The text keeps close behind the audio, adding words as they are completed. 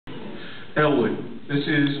Elwood. This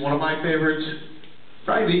is one of my favorites,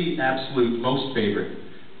 probably the absolute most favorite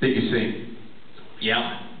that you sing.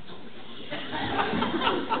 Yeah.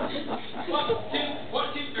 1, 2,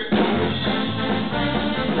 1, 2, 3.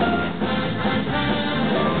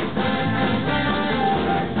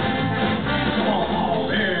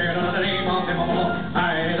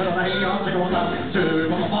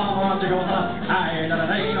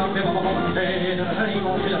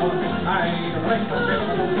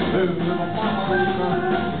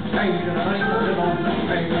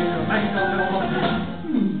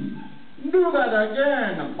 Do that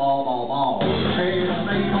again. Ball, ball, ball.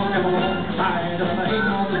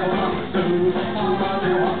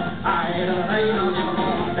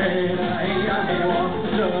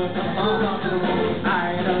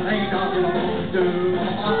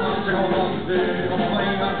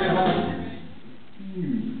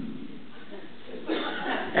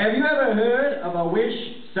 Have you ever heard of a wish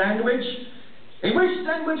sandwich? A wish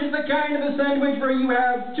sandwich is the kind of a sandwich where you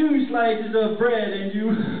have 2 slices of bread and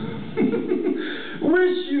you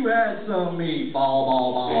wish you had some meat. Ball,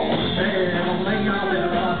 ball, ball.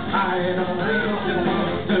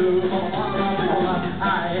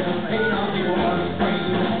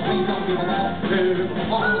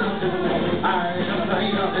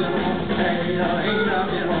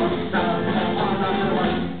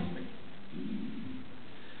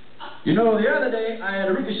 You know, the other day I had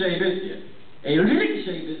a ricochet biscuit. A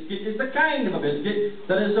ricochet biscuit is the kind of a biscuit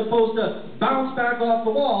that is supposed to bounce back off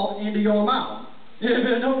the wall into your mouth. If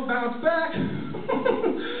it don't bounce back,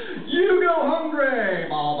 you go hungry.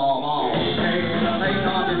 Ball, ball, ball.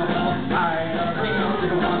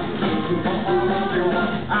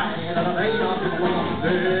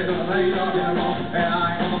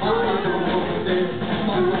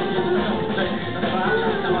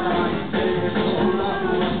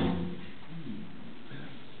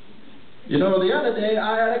 You know, the other day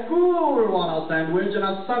I had a cool one sandwich and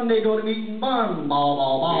a Sunday go to eating bun. Ball,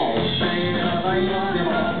 ball, ball.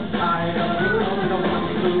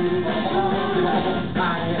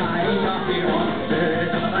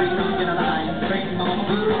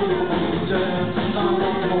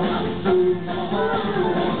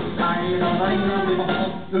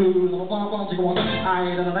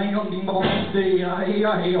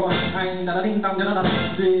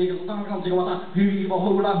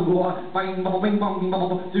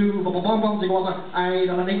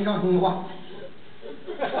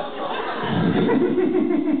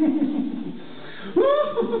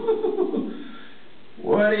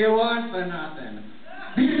 What do you want for nothing?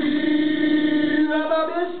 Rubber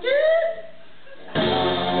biscuit? Come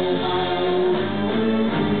on!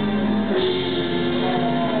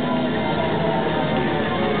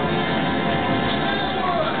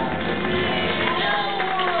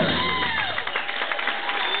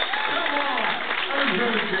 That was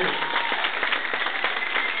really good.